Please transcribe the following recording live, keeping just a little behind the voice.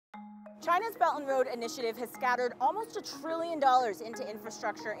China's Belt and Road Initiative has scattered almost $1 trillion into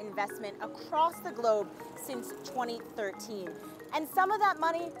infrastructure investment across the globe since 2013. And some of that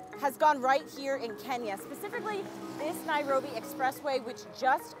money has gone right here in Kenya, specifically this Nairobi Expressway, which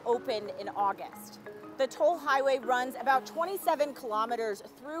just opened in August. The toll highway runs about 27 kilometers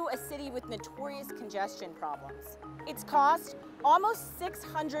through a city with notorious congestion problems. Its cost, almost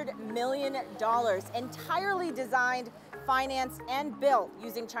 $600 million, entirely designed, financed, and built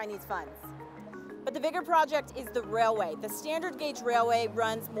using Chinese funds. But the bigger project is the railway. The standard gauge railway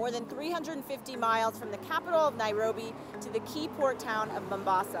runs more than 350 miles from the capital of Nairobi to the key port town of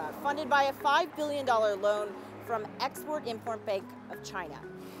Mombasa, funded by a $5 billion loan from Export-Import Bank of China.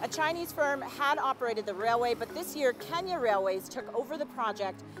 A Chinese firm had operated the railway, but this year Kenya Railways took over the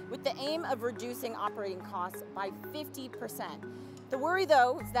project with the aim of reducing operating costs by 50%. The worry,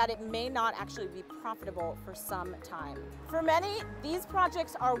 though, is that it may not actually be profitable for some time. For many, these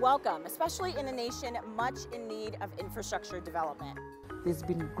projects are welcome, especially in a nation much in need of infrastructure development. There's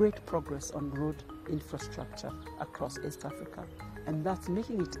been great progress on road infrastructure across East Africa, and that's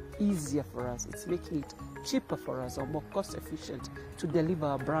making it easier for us. It's making it cheaper for us, or more cost efficient, to deliver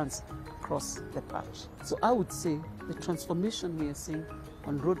our brands across the patch. So I would say the transformation we are seeing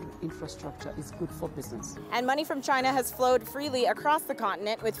on road infrastructure is good for business. And money from China has flowed freely across the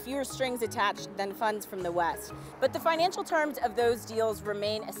continent with fewer strings attached than funds from the West. But the financial terms of those deals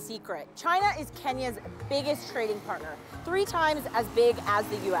remain a secret. China is Kenya's biggest trading partner, 3 times as big as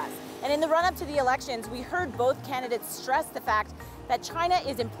the US. And in the run-up to the elections, we heard both candidates stress the fact that China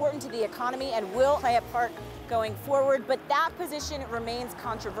is important to the economy and will play a part going forward, but that position remains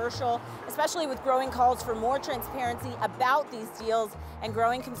controversial, especially with growing calls for more transparency about these deals and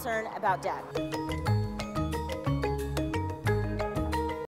growing concern about debt.